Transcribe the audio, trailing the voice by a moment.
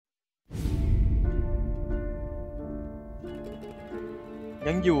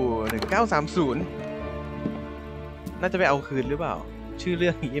ยังอยู่1930น่าจะไปเอาคืนหรือเปล่าชื่อเรื่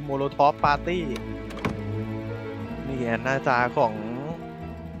องโมโลทอฟปาร์ตี้นี่หน้าตาของ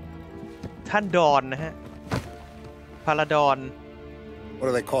ท่านดอนนะฮะพาราดอน What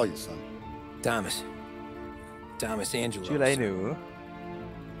do they call you, son? Thomas Angelo. ชื่ออะไรหนู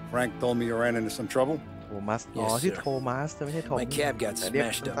Frank told me you ran into some trouble. โทมัสอ๋อชื่อโทมัสไม่ใช่ทอม My cab got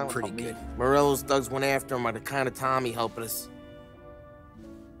smashed up pretty good. Morello's thugs went after him by the kind of time he helped us.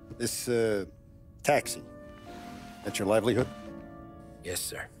 This taxi, that's your livelihood? Yes,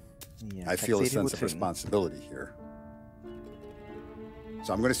 sir. I feel a sense of responsibility here. So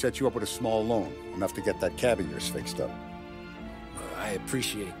I'm going to set you up with a small loan, enough to get that cab of yours fixed up. I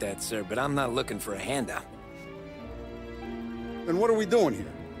appreciate that, sir, but I'm not looking for a handout. Then what are we doing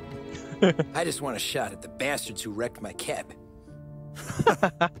here? I just want a shot at the bastards who wrecked my cab.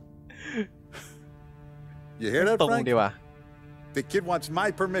 You hear that, Frank? The kid wants my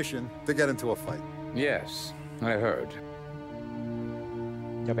permission to get into a fight. Yes, I heard.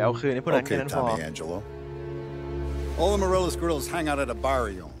 Okay, Tommy Angelo. All the Morello's girls hang out at a bar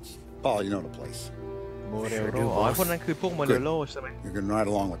he owns. Paul, you know the place. Morello อ๋อพวกนั้นคือพวก Morello ใช่ไหม You can ride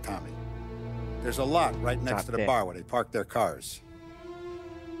along with Tommy. There's a lot right next to the bar where they park their cars.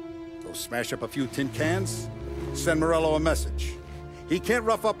 Go smash up a few tin cans, send Morello a message. He can't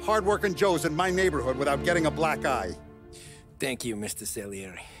rough up hard-working Joes in my neighborhood without getting a black eye. Thank you, Mr.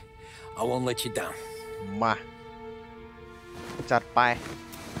 Salieri. I won't let you down. มาจัดไป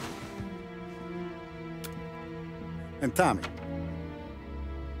And Tommy,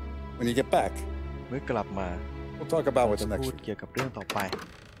 when you get back, เมื่อกลับมา we'll talk about what's จะ next. พูดเกี่ยวกับเรื่องต่อไป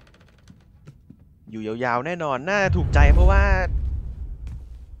อยู่ยาวๆแน่นอนน่าถูกใจเพราะว่า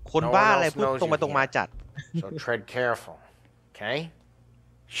คนบ้าอะไรพูดตรงไปตรงมาจัด So tread careful, okay?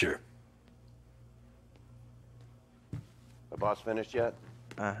 Sure. The boss finished yet?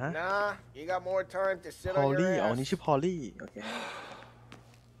 Nah, you got more time to sit พอล on ลี่ your อ๋อ ass. นี่ชื่อพอลลี่โอเค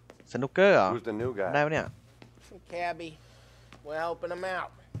สนุกเกอร์เหรอ Who's the new guy? ได้ปะเนี่ย Some cabbie. We're helping him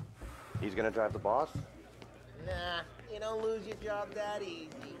out. He's gonna drive the boss? Nah, you don't lose your job that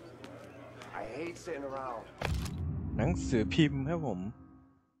easy. I hate sitting around. หนังสือพิมพ์ครับผม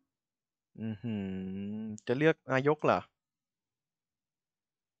จะเลือกนายกเหรอ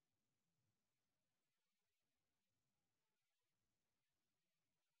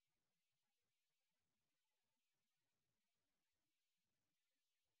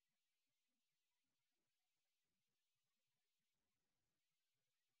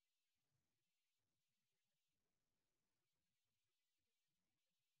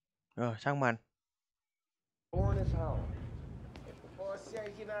ช่างมัน Born as hell. If the boss says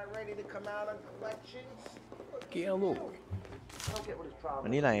you're not ready to come out on collections, don't get what his problem อั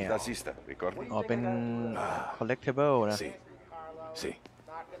นนี้อะไรอ่ะ Taxista, ricordi? อ๋อเป็น collectible นะ Sì. Sì.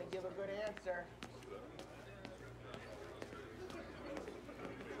 Not gonna give a good answer.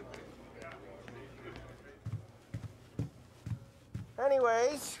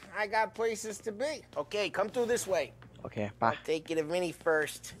 Anyways, I got places to be. Okay, come through this way. โอเคไป I'll take you to Vinny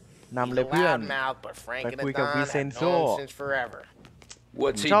first. นำเลยเพื่อน Loudmouth, but Frank ไป and คุย the กับ Don วิ have เซนโซ known him since forever. ผม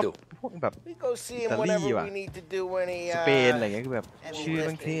What's he ชอบ do? พวกแบบ We go see him Italy whenever ว่ะ we need to do any สเปนอะไรเงี้ยคือแบบชื่อ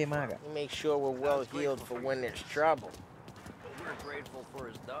มันเท่มากอ่ะ we make sure we're well healed for when there's trouble. We're grateful for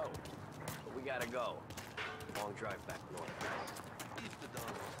his dough, but we gotta go. Long drive back north. If the Don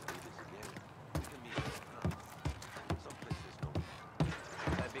wants to do this again, we can meet in town. Some places know.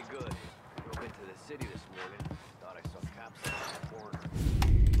 That'd be good. Drove into the city this morning. Thought I saw cops on the corner.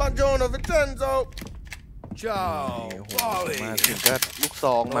 Buongiorno, Vincenzo. Ciao, มาถึงก็ลูกซ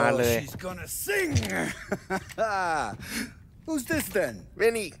องมาเลย she's gonna sing. Who's this then?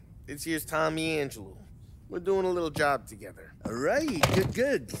 Vinny, this here's Tommy Angelo. We're doing a little job together. All right,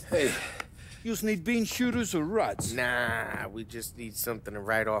 good. Hey, you need bean shooters or rods? Nah, we just need something to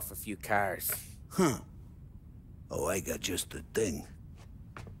write off a few cars. Huh. Oh, I got just the thing.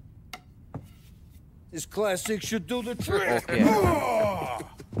 This classic should do the trick. Okay.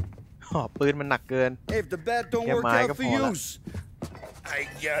 อ๋อปืนมันหนักเกิน Hey, if the bat don't work out for use, I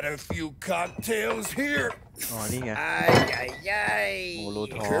got a few cocktails here. อ๋อนี่ไง Ay. โมโล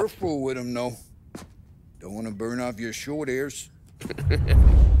ทอฟ Careful with them, though. Don't want to burn off your short hairs.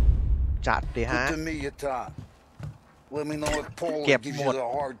 จัดดิฮะ Good to meet you, Tom. Let me know if Paul Kẹp gives một. you a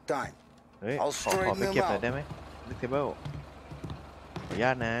hard time. เฮ้ย I'll ขอ straighten ไป him เก็บหน่อย out. ได้ไหม collectible ขออนุญ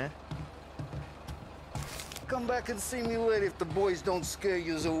าตนะ Come back and see me later if the boys don't scare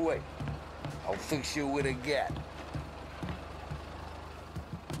you away. I'll fix you with a gat.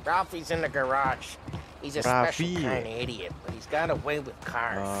 Ralphie's in the garage. He's a special Ralphie. kind of idiot, but he's got away with อ๋อ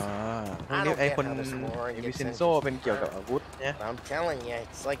cars. พวกนี้ไอคนเอวิเซนโซเป็นเกี่ยวกับอาวุธเนี่ย I'm telling you,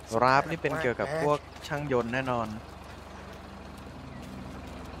 it's like ราฟนี่เป็นเกี่ยวกับพวกช่างยนต์แน่นอน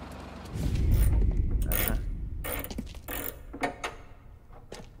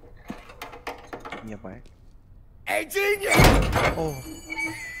เงียบไว้ Hey, genius! โอ้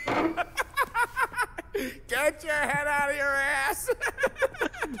Get your head out of your ass!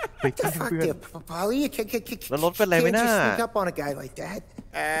 ไปกัน Fuck เพื่อน you, Polly. You can't just sneak up on a guy like that.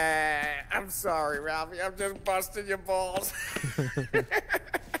 I'm sorry, Ralphie. I'm just busting your balls.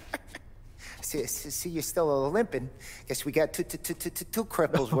 See, you're still limping. Guess we got two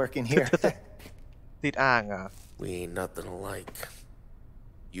cripples working here. ติดอ่างอ่ะ We ain't nothing alike.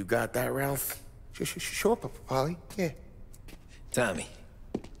 You got that, Ralph? Sure, Polly. Yeah. Tommy.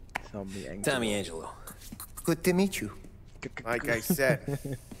 ซอมบี้แอง Tommy Angelo. Good to meet you. Like I said,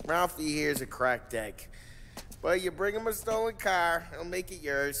 Ralphie here's a cracked egg. But you bring him a stolen car, he'll make it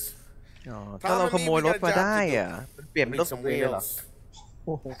yours. อ๋อถ้าเราขโมยรถมาได้อ่ะมันเปลี่ยนเป็นรถ Need some เลยเหรอ wheels. โ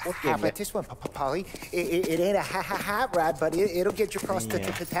อ้โหโคตรเก่ง How เลย about this one, Polly? It ain't a hot rod, but it'll get you across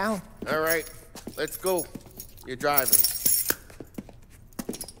to town. All right, let's go. You're driving.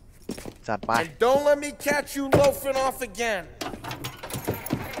 จัดไป And don't let me catch you loafing off again.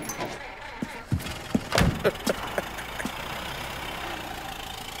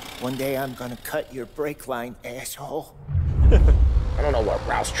 One day I'm gonna cut your brake line, asshole. I don't know what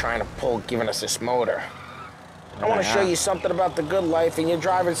Ralph's trying to pull giving us this motor. I want to show you something about the good life, and you're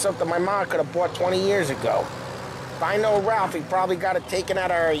driving something my mom could have bought 20 years ago. If I know Ralph, he probably got it taken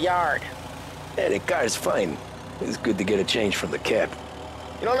out of our yard. Yeah, the car's fine. It's good to get a change from the cab.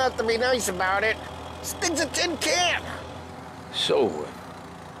 You don't have to be nice about it. This thing's a tin can. So,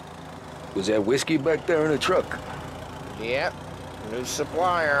 was that whiskey back there in the truck? Yep, new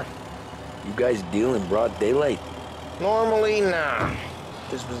supplier. You guys deal in broad daylight? Normally, nah.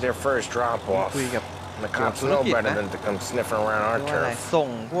 This was their first drop-off. คุยกับ The cops know better than to come sniffing around our ว่าอะไร turf. ส่ง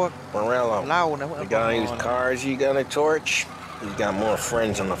พวก Morello, เหล้านะพวก the guy whose cars you got a torch, he's got more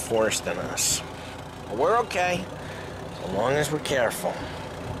friends in the force than us. But we're okay, so long as we're careful.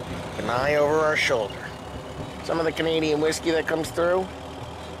 Keep an eye over our shoulder. Some of the Canadian whiskey that comes through,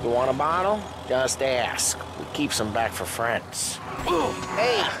 you want a bottle? Just ask. We keep some back for friends.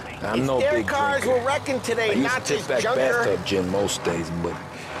 Hey, I'm it's no their big cars drinker. we're wrecking today, I used not to tip this that junker. bathtub gin most days, but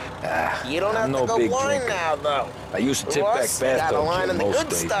You don't have I'm to no go big blind drinker. now, though. I used to tip Us, back got a bathtub line gin in the most good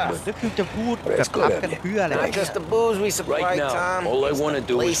days, stuff. ก็คือจะพูด But แบบ it's good ทับ of กัน you. เพื่ออะไร Not just the booze we supply, Right now, Tom. all I It's want to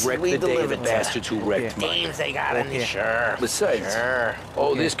the do is places wreck we the day of deliver the to. bastards who wrecked mine. Names they got in Okay. it. Sure. Besides, Sure.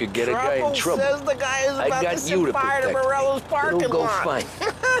 all this could get a guy in trouble. Says the guy is I about got to you set to fire to protect Morello's me. parking It'll go lot. fine.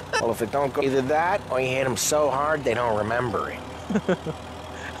 Well, if it don't go either that, or you hit them so hard they don't remember it.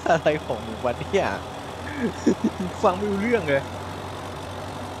 อะไรของมึงวะเนี่ย ฟังไม่รู้เรื่องเลย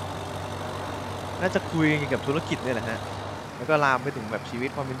น่าจะคุยเกี่ยวกับธุรกิจเนี่ยแหละฮะ แล้วก็ลามไปถึงแบบชีวิต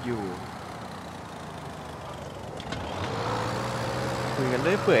ความเป็นอยู่ คุยกันเ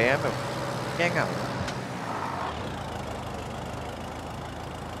รื่อยเปื่อยอะแบบแก้เหงา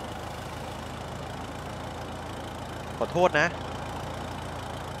ขอโทษนะ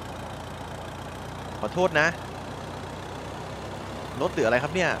ขอโทษนะ รถเหลืออะไรครั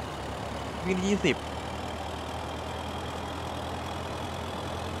บเนี่ย วิ่ง20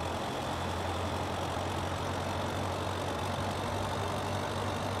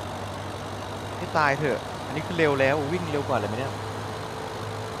ให้ตายเถอะ อันนี้คือเร็วแล้ว วิ่งเร็วกว่าเลยไหมเนี่ย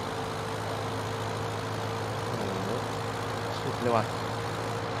โอ้โหสุดเลยว่ะ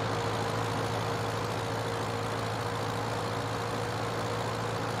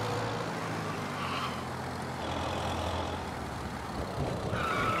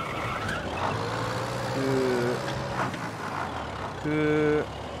คือ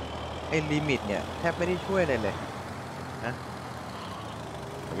ไอ้ลิมิตเนี่ยแทบไม่ได้ช่วยอะไรเลยนะ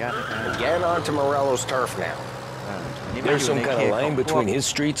ขออนุญาตนะครับ We're getting onto Morello's turf now. อันนี้มัน There's อยู่ some ใน kind เข of ตของ line พวก between his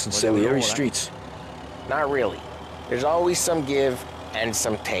streets and Salieri streets. Not really. There's always some give and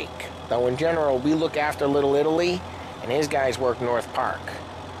some take. Though in general, we look after Little Italy, and his guys work North Park.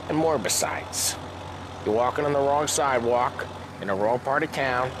 And more besides. You're walking on the wrong sidewalk, in the wrong part of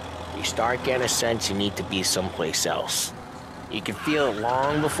town, you start getting a sense you need to be someplace else. You can feel it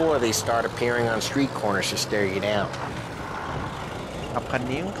long before they start appearing on street corners to stare you down. ขับคัน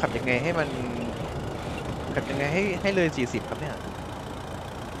นี้ขับยังไงให้มันขับยังไงให้เลย40ครับเนี่ย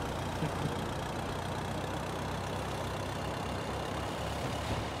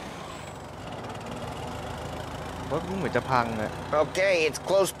รถเหมือนจะพังอะ Okay, it's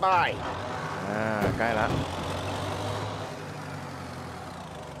close by. ใกล้ละ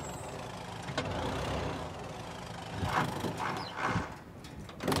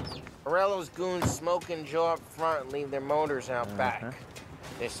Morello's goons smoke and Joe up front and leave their motors out back.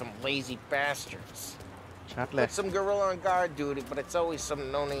 They're some lazy bastards. ชัดเลย Put some gorilla on guard duty, but it's always some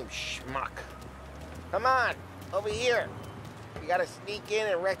no-name schmuck. Come on, over here. We gotta sneak in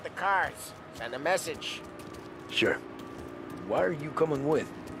and wreck the cars. Send a message. Sure. Why are you coming with?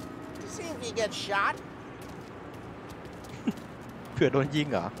 To see if you get shot. เผื่อโดนยิง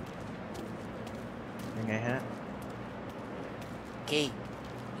เหรอ ยังไงฮะ Key,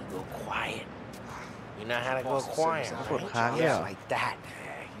 you go quiet. You know how to go quiet, กด right? ค้างเนี่ยเหรอ Like that.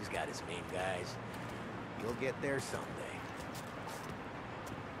 He's got his main guys. You'll get there someday.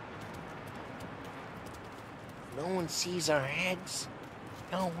 No one sees our heads.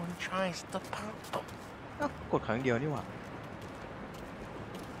 No one tries to pop them. อ้าวกดครั้งเดียวนี่หว่า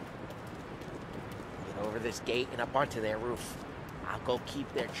Get over this gate and up onto their roof. I'll go keep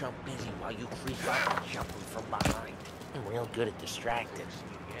their chump busy while you creep up and jump them from behind. I'm real good at distracting.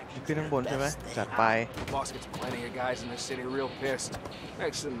 ขึ้นข้างบนใช่ไหมจัดไป Boss gets plenty of guys in this city real pissed.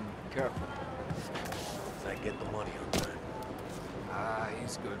 Makes them careful. I get the money on time.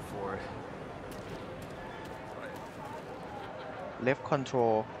 He's good for it. left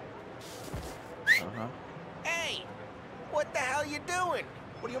control Hey! What the hell you doing?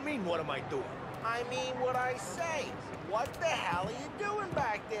 What do you mean, what am I doing? I mean what I say. What the hell are you doing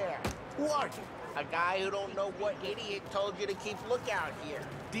back there? Who are you? A guy who don't know what idiot told you to keep lookout here.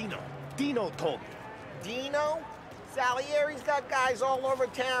 Dino. Dino told me. Dino? Salieri's got guys all over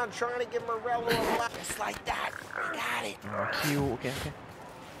town trying to get Morello a laugh. Just like that. We got it. คิวโอเค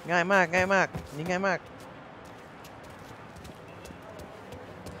ง่ายมากนี่ง่ายมาก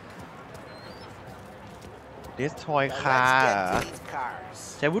destroy Now car let's เหร get อ to these cars.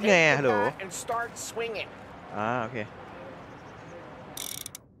 ใช้วุฒิไง Take อะ the ฮัลโหล back and start swinging. โอเค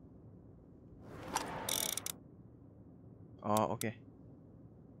โอเค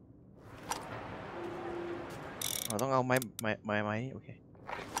ต้องเอาไม้โ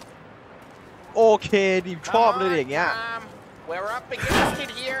อเคดิชอบเลยอย่างเงี้ย Tom, we're up against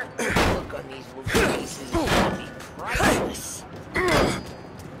it here. Look on these little faces. It'll be priceless.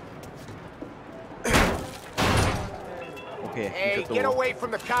 โอเค Hey, get away from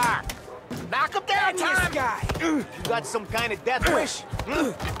the car. Knock him down, This Tom. guy. You got some kind of death wish?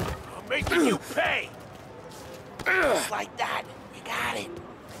 I'm making you pay. Just like that. We got it.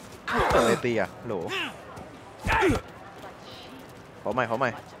 เลยตีอะโหลขอใหม่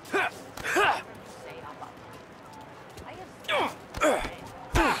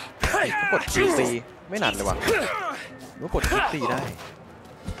กดคิวซีไม่หนักเลยว่ะนึกว่ากดคิวซีได้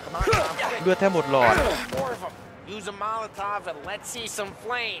Come on, Tom. เลือดแทบหมดหลอด More of them. Use a Molotov and let's see some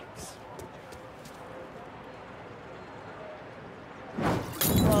flames.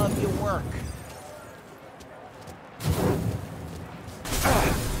 Love your work.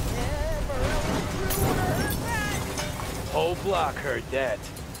 Whole block heard that.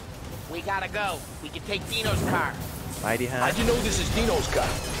 We gotta go. We can take Dino's car. ไปดิฮะ How'd you know this is Dino's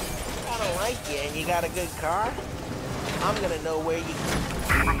car? I don't like you and you got a good car. I'm gonna know where you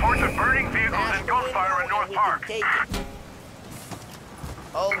Reports of burning vehicles and gunfire in North Park. take it.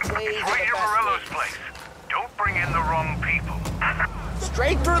 Old ways are Right the near best Morello's ways. place. Don't bring in the wrong people.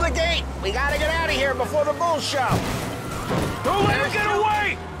 Straight through the gate. We gotta get out of here before the bull show. Don't let him get away!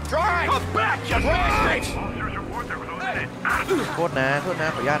 Drive. Come back, you bastards! Officers report there was a minute. โทษนะขออ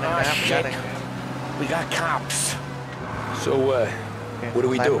นุญาตนะครับ We got cops. So, what do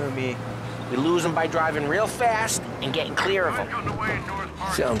we ซ้าย do? มือมี We lose them by driving real fast and getting clear of them. On the way in North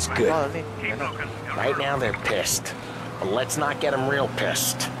Park. Sounds ก็ good. นี่ Keep looking. Right now they're pissed. But let's not get them real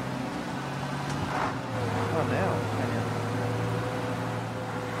pissed. ก็แล้วแค่เนี้ย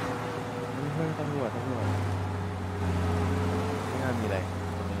เฮ้ยตำรวจไม่น่ามีอะไร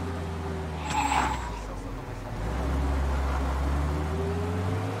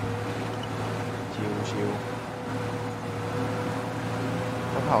ชิว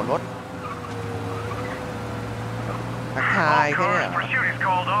เขาเผารถทักทายแค่เนี้ย Pursuit is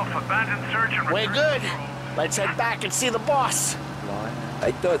called off. Abandoned search and We're good. Let's head back and see the boss.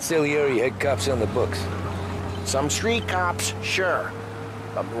 I thought Salieri had cops on the books. Some street cops, sure.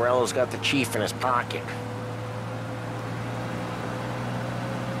 But Morello's got the chief in his pocket.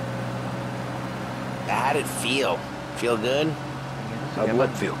 How did it feel? Feel good? How'd what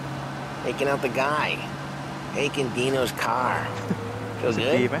feel? Taking out the guy. Taking Dino's car. Feel ดี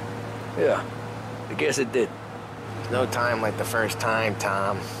good? ไหม Yeah, I guess it did. There's no time like the first time,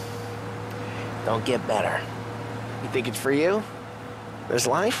 Tom. Don't get better. You think it's for you? This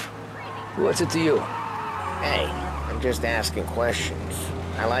life? What's it to you? Hey, I'm just asking questions.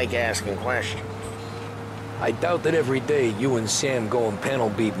 I like asking questions. I doubt that every day you and Sam go and panel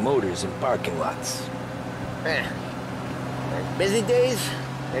beat motors in parking lots. There's busy days,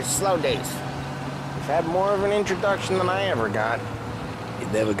 there's slow days. We've had more of an introduction than I ever got. You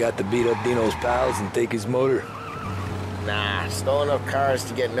never got to beat up Dino's pals and take his motor? Nah, stole enough cars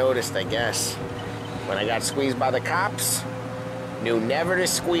to get noticed, I guess. When I got squeezed by the cops, knew never to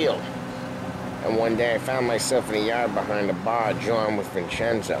squeal. And one day I found myself in a yard behind a bar jawing with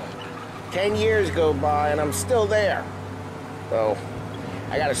Vincenzo. 10 years go by and I'm still there. So,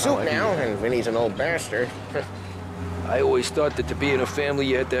 I got a suit now, and Vinny's an old bastard. I always thought that to be in a family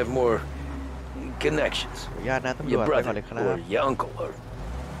you had to have more connections. ญาตินะตำร Your วจไปก่อน brother เลยครับ or your uncle or...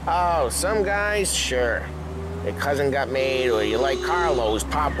 Oh, some guys, sure. Your cousin got made, or you like Carlos,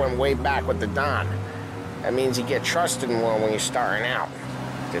 Pop went way back with the Don. That means you get trusted more when you're starting out.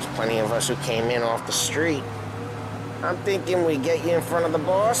 There's plenty of us who came in off the street. I'm thinking we get you in front of the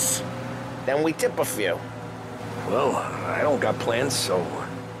boss, then we tip a few. Well, I don't got plans, so...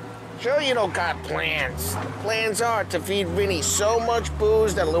 Sure you don't got plans. The plans are to feed Vinny so much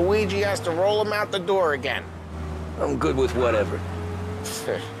booze that Luigi has to roll him out the door again. I'm good with whatever.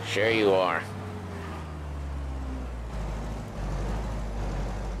 Sure you are.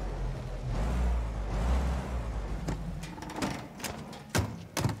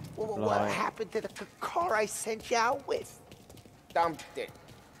 What happened to the car I sent you out with? Dumped it.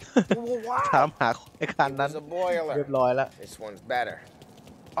 Why? ถามหาไอ้คัน It นั้น was a boiler. เรียบร้อยแล้ว This one's better.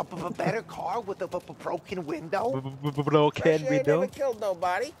 A better car with a broken window? broken Fresh air window never killed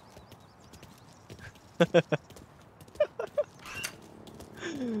nobody.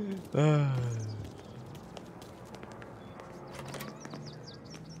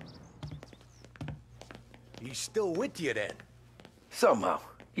 He's still with you then? Somehow,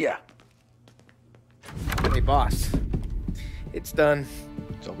 yeah. Hey, boss. It's done.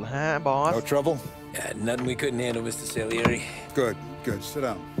 จบแล้วฮะบอส No trouble? Nothing we couldn't handle, Mr. Salieri. Good, good. Sit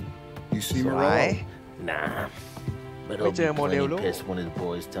down. You see สวย Morello? Nah. But Wait till he'll be Modelo. plenty pissed when his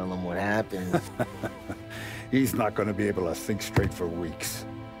boys tell him what happened. He's not going to be able to think straight for weeks.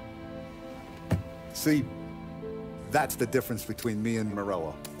 See, that's the difference between me and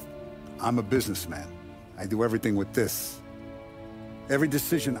Morello. I'm a businessman. I do everything with this. Every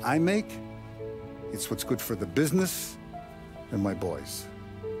decision I make, it's what's good for the business and my boys.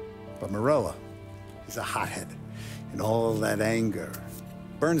 But Morello is a hothead, and all that anger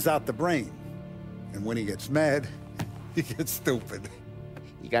burns out the brain. And when he gets mad, he gets stupid.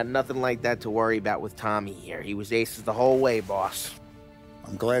 You got nothing like that to worry about with Tommy here. He was aces the whole way, boss.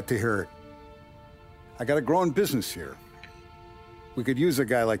 I'm glad to hear it. I got a growing business here. We could use a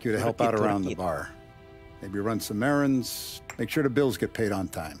guy like you to help out around the bar. Maybe run some errands, make sure the bills get paid on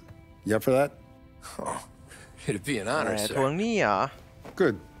time. You up for that? Oh, it'd be an honor, ทวง sir. หนี้เหรอ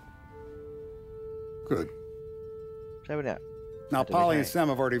Good. Good. ใช่ปะเนี่ย Now, Polly and Sam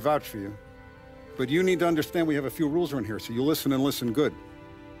have already vouched for you. But you need to understand we have a few rules around here, so you listen and listen good.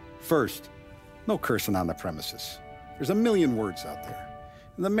 First, no cursing on the premises. There's a million words out there.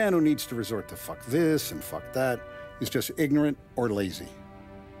 And the man who needs to resort to fuck this and fuck that is just ignorant or lazy.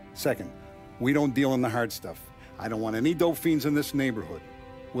 Second, we don't deal in the hard stuff. I don't want any dope fiends in this neighborhood.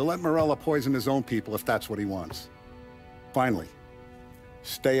 We'll let Morella poison his own people if that's what he wants. Finally,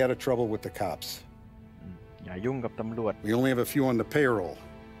 stay out of trouble with the cops. อย่ายุ่งกับตำรวจ We only have a few on the payroll.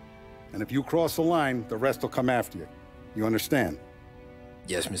 And if you cross the line, the rest will come after you. You understand?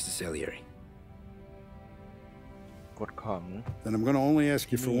 Yes, Mr. Salieri. กฎของ Then I'm going to only ask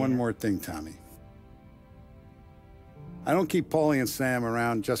you for one more thing, Tommy. I don't keep Paulie and Sam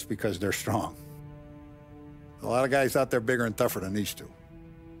around just because they're strong. A lot of guys out there bigger and tougher than these two.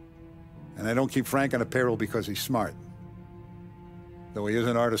 And I don't keep Frank on the payroll because he's smart. Though he is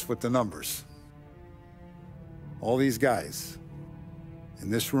an artist with the numbers. All these guys in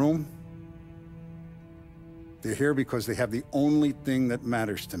this room, they're here because they have the only thing that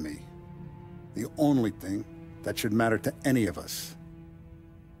matters to me. The only thing that should matter to any of us.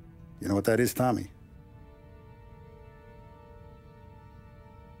 You know what that is, Tommy?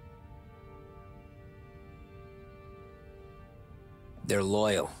 They're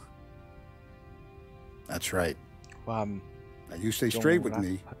loyal. That's right. ความ Now you stay straight with จงรัก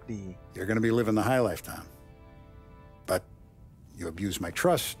me, ภักดี you're going to be living the high life, Tom. But you abuse my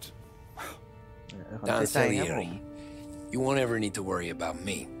trust. ความ Don เสียใจครับผม Salieri, you won't ever need to worry about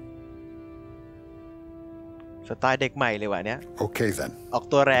me. สไตล์เด็กใหม่เลยว่ะเนี้ย Okay, then. ออก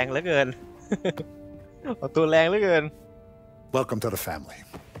ตัวแรงเหลือเกิน ออกตัวแรงเหลือเกิน Welcome to the family.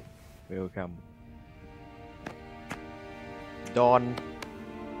 Welcome ดอน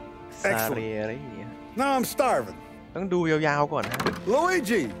ซาเรรี่ Now I'm starving. ต้องดูยาวๆก่อนนะ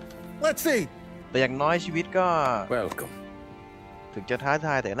Luigi, let's eat. แต่อย่างน้อยชีวิตก็ Welcome. ถึงจะท้าท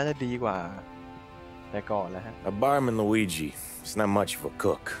ายแต่น่าจะดีกว่าแต่ก่อนแล้วฮะ A barman Luigi is not much of a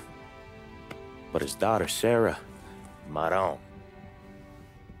cook. But his daughter Sarah, Maron.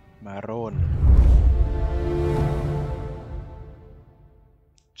 มาโรน